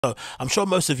So I'm sure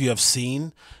most of you have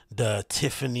seen the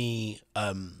Tiffany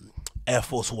Air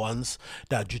Force Ones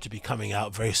that are due to be coming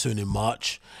out very soon in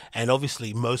March. And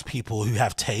obviously, most people who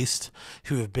have taste,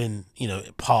 who have been,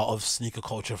 part of sneaker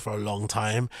culture for a long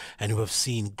time, and who have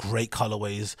seen great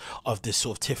colorways of this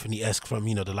sort of Tiffany-esque from,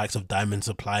 the likes of Diamond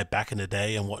Supply back in the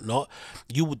day and whatnot,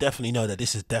 you will definitely know that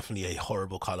this is definitely a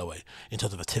horrible colorway in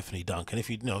terms of a Tiffany Dunk. And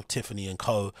if you know, Tiffany and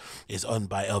Co. is owned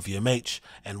by LVMH,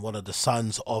 and one of the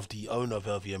sons of the owner of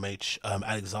LVMH,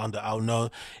 Alexander Alno,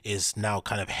 is now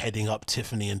kind of heading up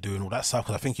Tiffany and doing all that stuff,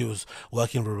 because I think he was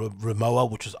working with Rimowa,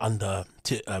 which was under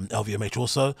LVMH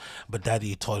also, but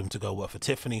Daddy told him to go work for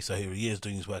Tiffany, so here he is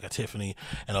doing his work at Tiffany,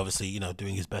 and obviously,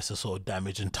 doing his best to sort of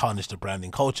damage and tarnish the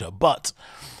branding culture. But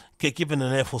get given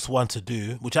an Air Force One to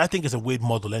do, which I think is a weird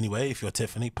model anyway, if you're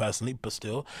Tiffany personally, but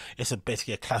still, it's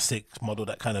basically a classic model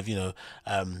that kind of,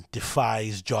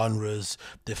 defies genres,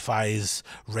 defies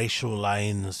racial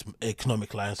lines,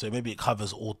 economic lines, so maybe it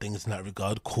covers all things in that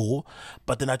regard, cool.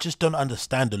 But then I just don't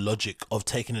understand the logic of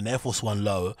taking an Air Force One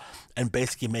low and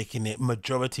basically making it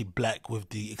majority black with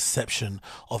the exception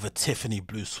of a Tiffany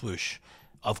blue swoosh.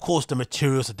 Of course, the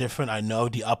materials are different. I know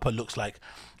the upper looks like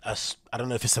I don't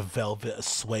know if it's a velvet, a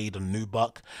suede, or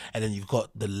nubuck, and then you've got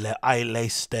the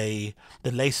lace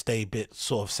stay bit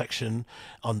sort of section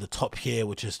on the top here,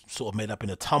 which is sort of made up in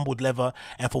a tumbled leather.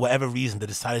 And for whatever reason, they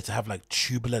decided to have like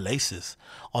tubular laces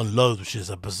on lows, which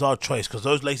is a bizarre choice because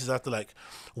those laces have to like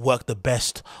work the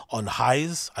best on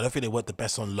highs. I don't think they work the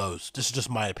best on lows. This is just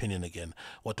my opinion again.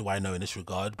 What do I know in this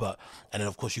regard? But and then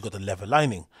of course you got the leather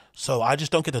lining. So I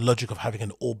just don't get the logic of having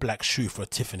an all black shoe for a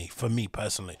Tiffany, for me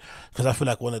personally, because I feel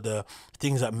like one of the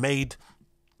things that made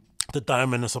the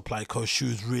Diamond and Supply Co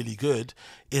shoes really good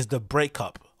is the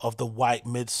breakup of the white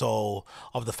midsole,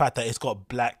 of the fact that it's got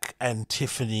black and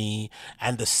Tiffany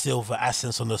and the silver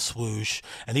accents on the swoosh.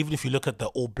 And even if you look at the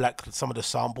all black, some of the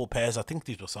sample pairs, I think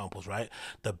these were samples, right?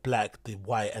 The black, the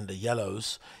white, and the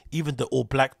yellows. Even the all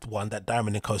black one that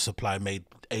Diamond and Co Supply made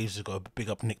ages ago, big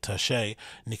up Nick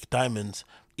Diamonds.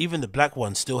 Even the black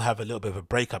ones still have a little bit of a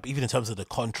breakup, even in terms of the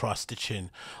contrast stitching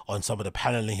on some of the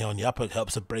paneling here on the upper. It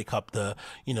helps to break up the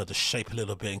the shape a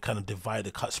little bit and kind of divide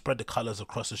the cut, spread the colors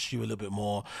across the shoe a little bit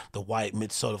more. The white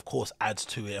midsole of course adds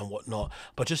to it and whatnot,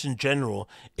 but just in general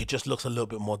it just looks a little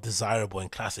bit more desirable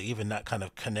and classic. Even that kind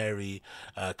of canary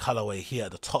colorway here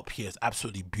at the top here is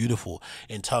absolutely beautiful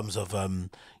in terms of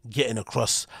getting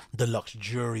across the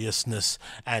luxuriousness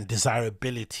and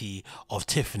desirability of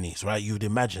Tiffany's, right? You would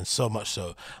imagine, so much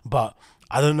so. But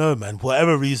I don't know, man.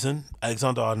 Whatever reason,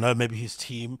 Alexander, I know maybe his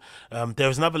team. There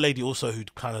is another lady also who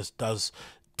kind of does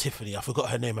Tiffany. I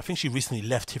forgot her name. I think she recently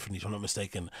left Tiffany, if I'm not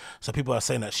mistaken. So people are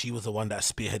saying that she was the one that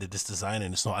spearheaded this design,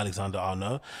 and it's not Alexander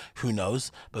Arnault. Who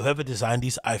knows? But whoever designed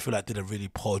these, I feel like did a really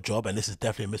poor job, and this is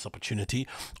definitely a missed opportunity.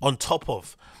 On top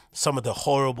of some of the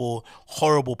horrible,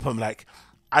 like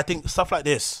I think stuff like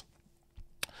this,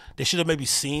 they should have maybe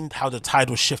seen how the tide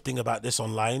was shifting about this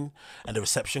online and the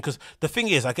reception. Because the thing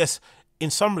is, I guess in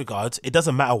some regards, it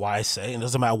doesn't matter what I say, and it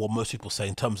doesn't matter what most people say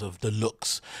in terms of the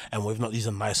looks and whether or not these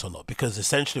are nice or not. Because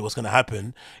essentially, what's going to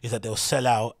happen is that they'll sell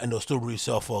out and they'll still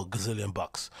resell for a gazillion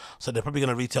bucks. So they're probably going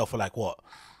to retail for like what,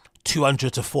 $200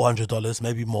 to $400,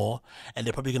 maybe more, and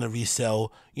they're probably going to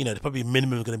resell. They're probably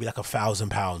minimum going to be like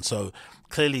 £1,000. So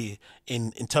clearly,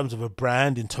 in terms of a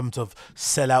brand, in terms of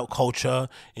sellout culture,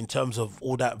 in terms of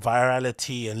all that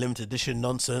virality and limited edition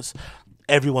nonsense,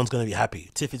 everyone's going to be happy.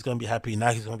 Tiffany's going to be happy.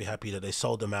 Nike's going to be happy that they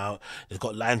sold them out. They've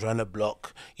got lines around the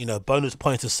block. Bonus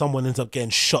points if someone ends up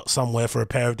getting shot somewhere for a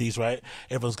pair of these, right?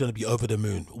 Everyone's going to be over the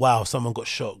moon. Wow, someone got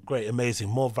shot. Great, amazing.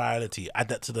 More virality. Add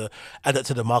that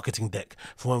to the marketing deck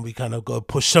for when we kind of go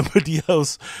push somebody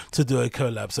else to do a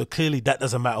collab. So clearly that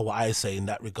doesn't matter what I say in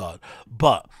that regard.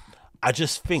 But I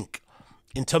just think,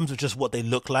 in terms of just what they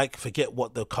look like, forget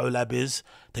what the collab is,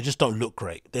 they just don't look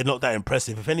great. They're not that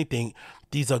impressive. If anything,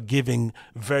 these are giving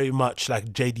very much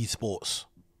like JD Sports.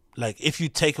 Like if you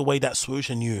take away that swoosh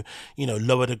and you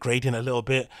lower the gradient a little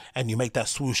bit and you make that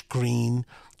swoosh green,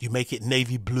 you make it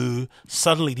navy blue,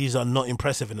 suddenly these are not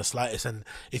impressive in the slightest. And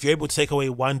if you're able to take away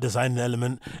one design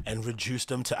element and reduce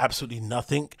them to absolutely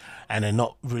nothing, and they're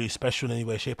not really special in any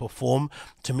way, shape or form,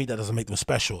 to me that doesn't make them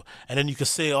special. And then you can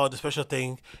say, oh, the special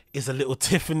thing is a little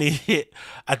Tiffany hit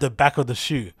at the back of the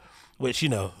shoe. which, you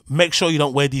know, make sure you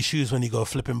don't wear these shoes when you go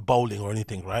flipping bowling or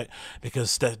anything, right?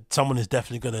 Because someone is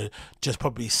definitely gonna just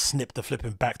probably snip the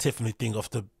flipping back Tiffany thing off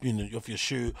the, you know, off your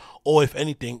shoe, or if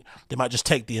anything, they might just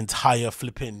take the entire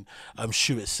flipping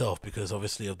shoe itself, because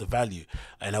obviously of the value.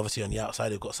 And obviously on the outside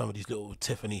they've got some of these little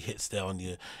Tiffany hits there on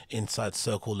the inside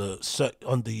circle,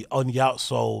 on the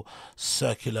outsole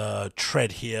circular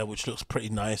tread here, which looks pretty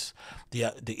nice.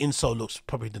 The insole looks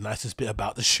probably the nicest bit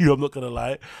about the shoe, I'm not gonna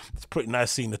lie. It's pretty nice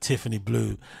seeing the Tiffany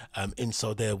blue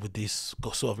insole there with these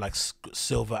sort of like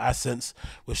silver accents,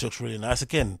 which looks really nice.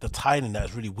 Again, the tying in that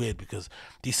is really weird because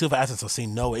these silver accents are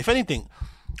seen nowhere. If anything,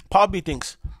 part of me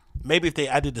thinks maybe if they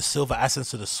added the silver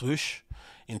accents to the swoosh,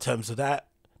 in terms of that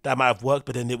might have worked,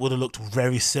 but then it would have looked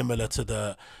very similar to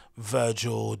the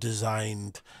Virgil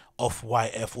designed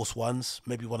off-white Air Force Ones,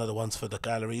 maybe one of the ones for the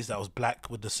galleries that was black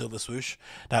with the silver swoosh.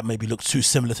 That maybe looked too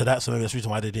similar to that, so maybe that's the reason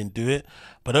why they didn't do it.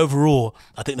 But overall,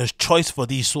 I think the choice for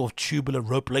these sort of tubular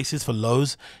rope laces for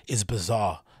lows is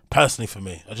bizarre, personally for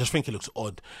me. I just think it looks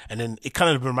odd. And then it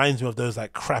kind of reminds me of those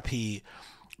like crappy,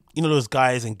 you know, those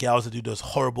guys and gals that do those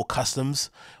horrible customs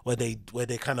where they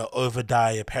kind of over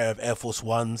dye a pair of Air Force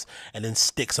Ones and then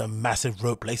stick some massive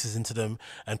rope laces into them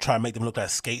and try and make them look like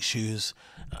skate shoes.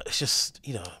 It's just,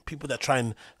 you know, people that try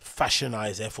and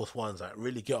fashionize Air Force Ones like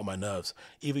really get on my nerves.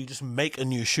 Either you just make a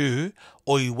new shoe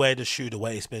or you wear the shoe the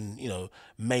way it's been, you know,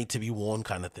 made to be worn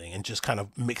kind of thing, and just kind of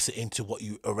mix it into what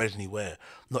you originally wear.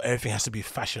 Not everything has to be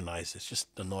fashionized. It's just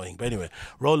annoying. But anyway,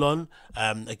 roll on.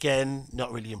 Again,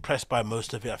 not really impressed by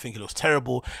most of it. I think it looks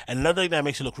terrible. And another thing that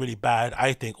makes it look really bad,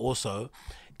 I think also,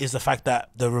 is the fact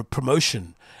that the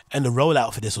promotion and the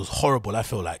rollout for this was horrible. I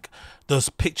feel like those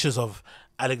pictures of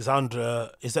Alexander,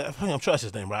 I'm sure that's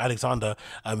his name, right? Alexander,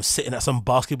 sitting at some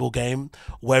basketball game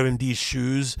wearing these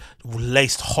shoes,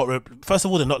 laced horrible. First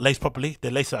of all, they're not laced properly. They're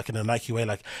laced like in a Nike way.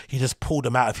 Like he just pulled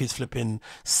them out of his flipping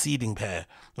seeding pair,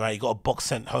 right? He got a box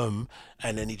sent home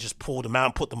and then he just pulled them out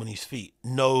and put them on his feet.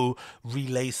 No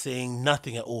relacing,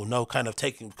 nothing at all. No kind of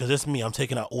taking, because it's me, I'm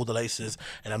taking out all the laces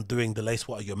and I'm doing the lace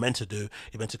what you're meant to do.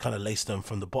 You're meant to kind of lace them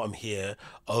from the bottom here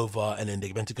over, and then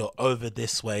they're meant to go over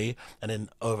this way and then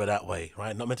over that way,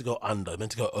 right? Not meant to go under,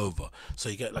 meant to go over. So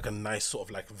you get like a nice sort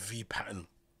of like V pattern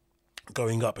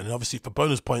going up. And obviously for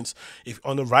bonus points, if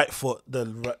on the right foot the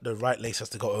right lace has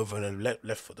to go over, and then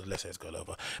left foot the left lace go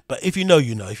over. But if you know,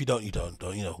 you know. If you don't, you don't,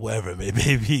 you know, wherever it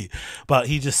may be. But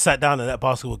he just sat down at that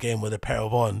basketball game with a pair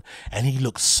of on, and he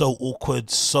looked so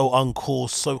awkward, so uncool,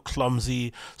 so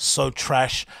clumsy, so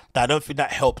trash, that I don't think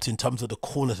that helped in terms of the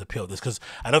coolness appeal of this, because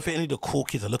I don't think any of the cool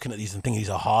kids are looking at these and thinking these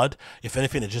are hard. If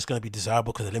anything, they're just going to be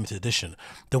desirable because they're limited edition.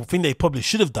 The thing they probably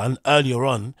should have done earlier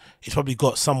on is probably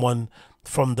got someone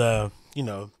from the, you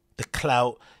know, the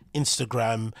clout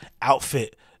Instagram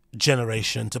outfit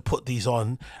generation to put these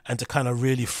on and to kind of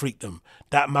really freak them.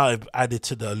 That might have added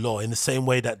to the allure, in the same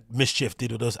way that Mischief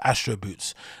did with those Astro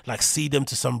boots. Like, see them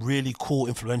to some really cool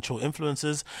influential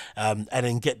influencers, and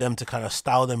then get them to kind of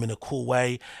style them in a cool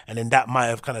way, and then that might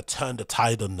have kind of turned the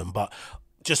tide on them. But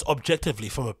just objectively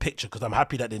from a picture, because I'm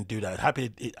happy that didn't do that. I'm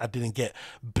happy I didn't get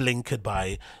blinkered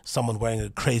by someone wearing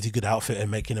a crazy good outfit and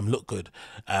making them look good,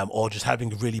 or just having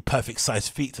really perfect size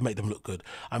feet to make them look good.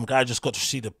 I'm glad I just got to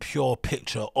see the pure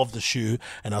picture of the shoe,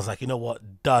 and I was like, you know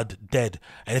what, dud, dead.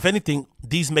 And if anything,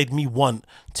 these made me want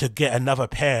to get another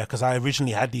pair, because I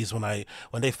originally had these when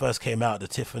they first came out,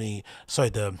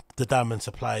 the Diamond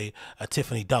Supply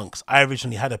Tiffany Dunks. I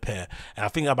originally had a pair, and I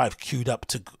think I might have queued up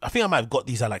to, I think I might have got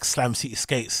these at like Slam City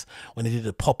Skates when they did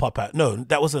a pop-up at, no,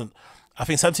 that wasn't, I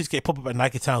think Slam City Skate pop-up at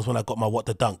Nike Towns when I got my What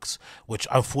the Dunks, which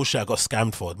unfortunately I got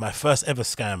scammed for. My first ever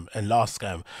scam and last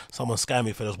scam. Someone scammed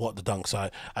me for those What the Dunks. So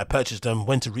I purchased them,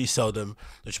 went to resell them,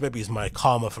 which maybe is my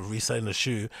karma for reselling the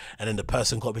shoe, and then the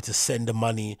person got me to send the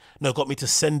money, no, got me to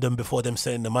send them before them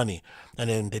sending the money, and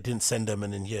then they didn't send them,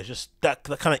 and then yeah, just that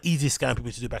kind of easy scam people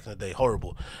used to do back in the day.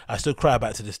 Horrible. I still cry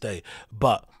about it to this day.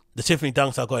 But the Tiffany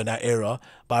Dunks I got in that era,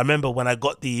 but I remember when I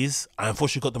got these, I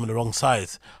unfortunately got them in the wrong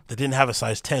size. They didn't have a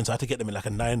size 10, so I had to get them in like a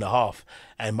 9.5.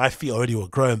 And my feet already were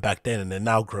growing back then, and they're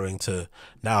now growing to,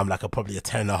 now I'm like probably a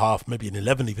 10.5, maybe an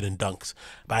 11 even in Dunks.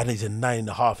 But I had these in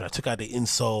 9.5, and I took out the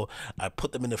insole, I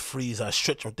put them in the freezer, I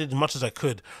stretched them, did as much as I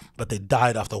could, but they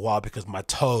died after a while because my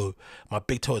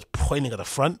big toe is pointing at the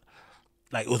front.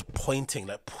 Like, it was pointing,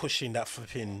 like pushing that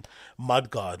flipping mud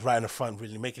guard right in the front,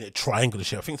 really making it triangular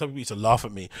shape. I think some people used to laugh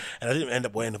at me, and I didn't end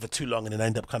up wearing them for too long, and then I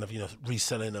ended up kind of, you know,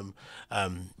 reselling them,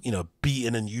 you know,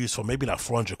 beaten and used for maybe like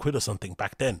 400 quid or something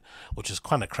back then, which is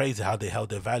kind of crazy how they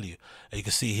held their value. And you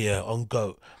can see here on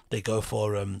GOAT, they go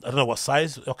for, I don't know what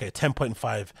size, okay,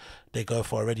 10.5, they go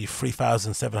for already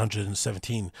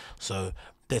 3,717. So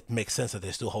that makes sense that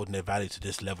they're still holding their value to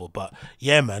this level. But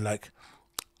yeah, man, like,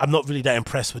 I'm not really that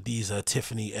impressed with these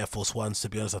Tiffany Air Force Ones, to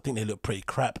be honest. I think they look pretty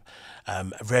crap.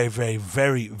 Very, very,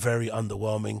 very, very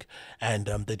underwhelming. And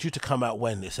they're due to come out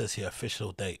when? It says here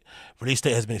official date. Release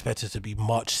date has been expected to be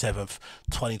March 7th,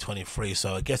 2023.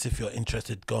 So I guess if you're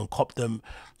interested, go and cop them.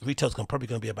 Retail's probably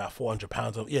going to be about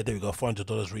 £400. Yeah, there we go,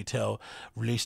 $400 retail. Release